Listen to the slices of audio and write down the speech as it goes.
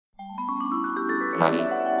Money,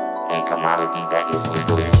 a commodity that is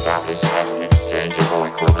legally established as an exchangeable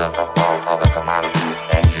equivalent of all other commodities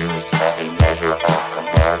and used as a measure of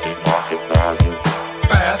comparative market value.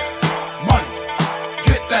 Fast money,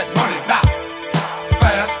 get that money now.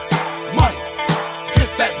 Fast money, get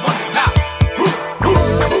that money now.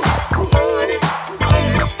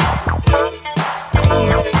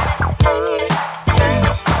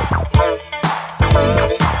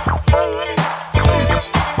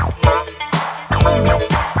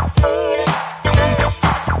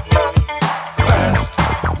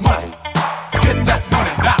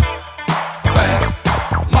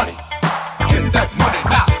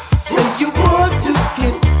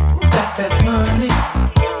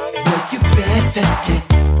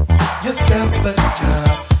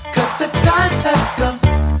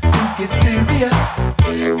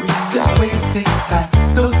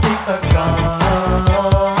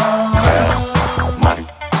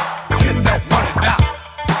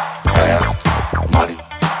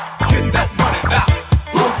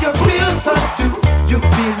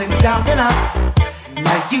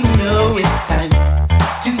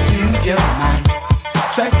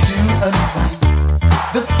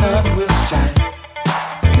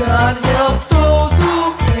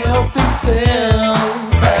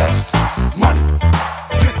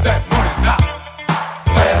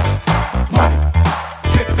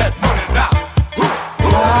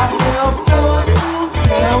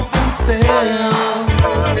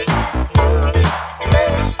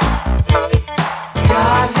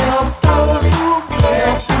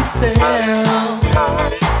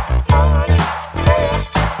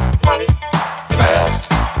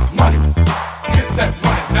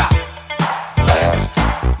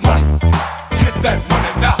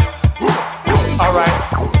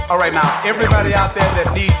 Everybody out there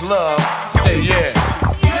that needs love, say yeah.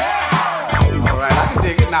 All right, I can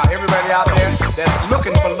dig it. Now, everybody out there that's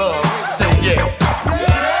looking for love, say yeah.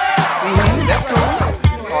 That's cool.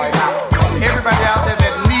 All right, now, everybody out there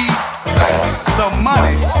that needs some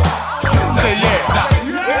money, say yeah. Now,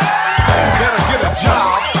 you better get a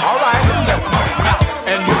job. All right,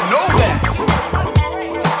 and you know that.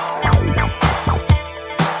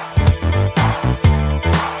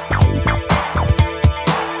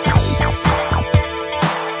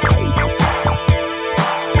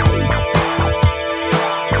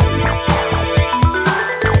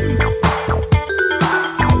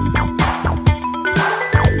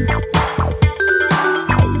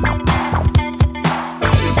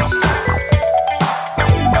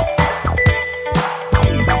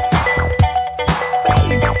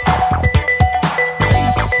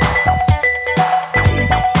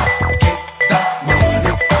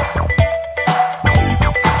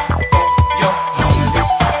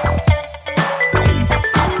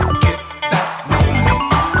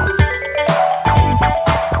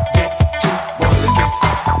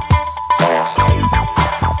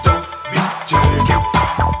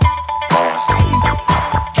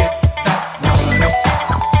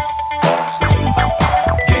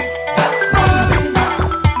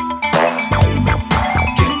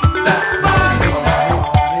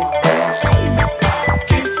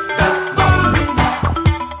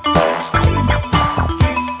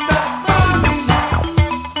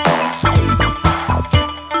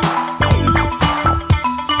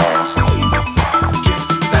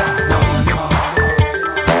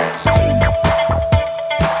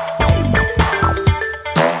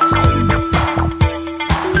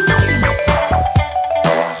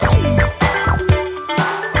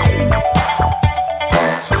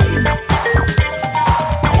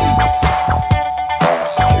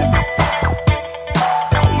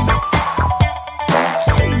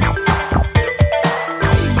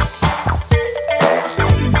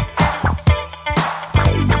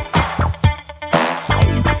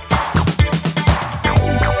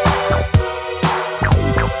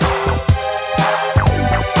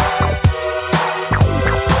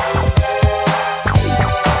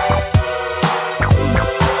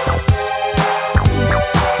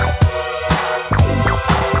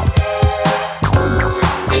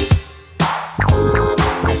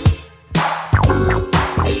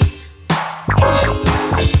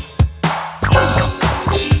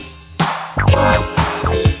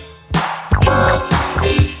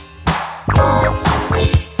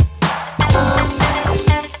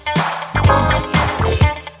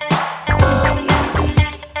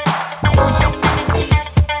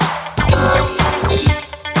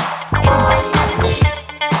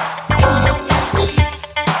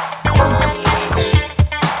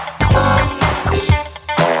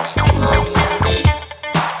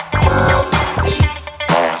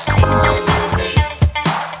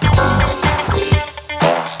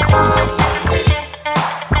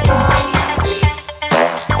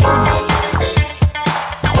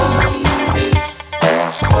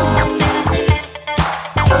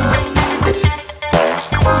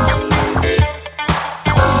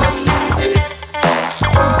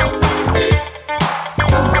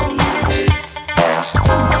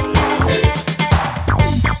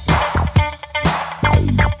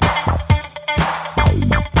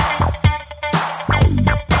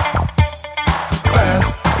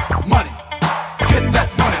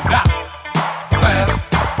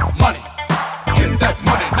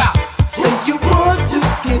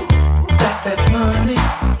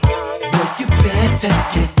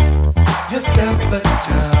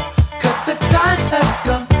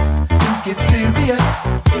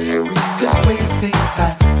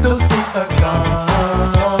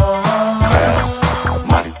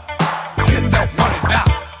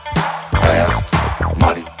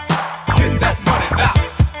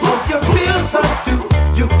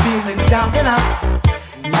 hanging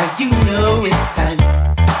out. Now you know it's time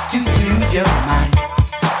to lose your mind.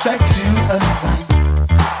 Try to unwind.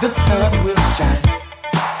 The sun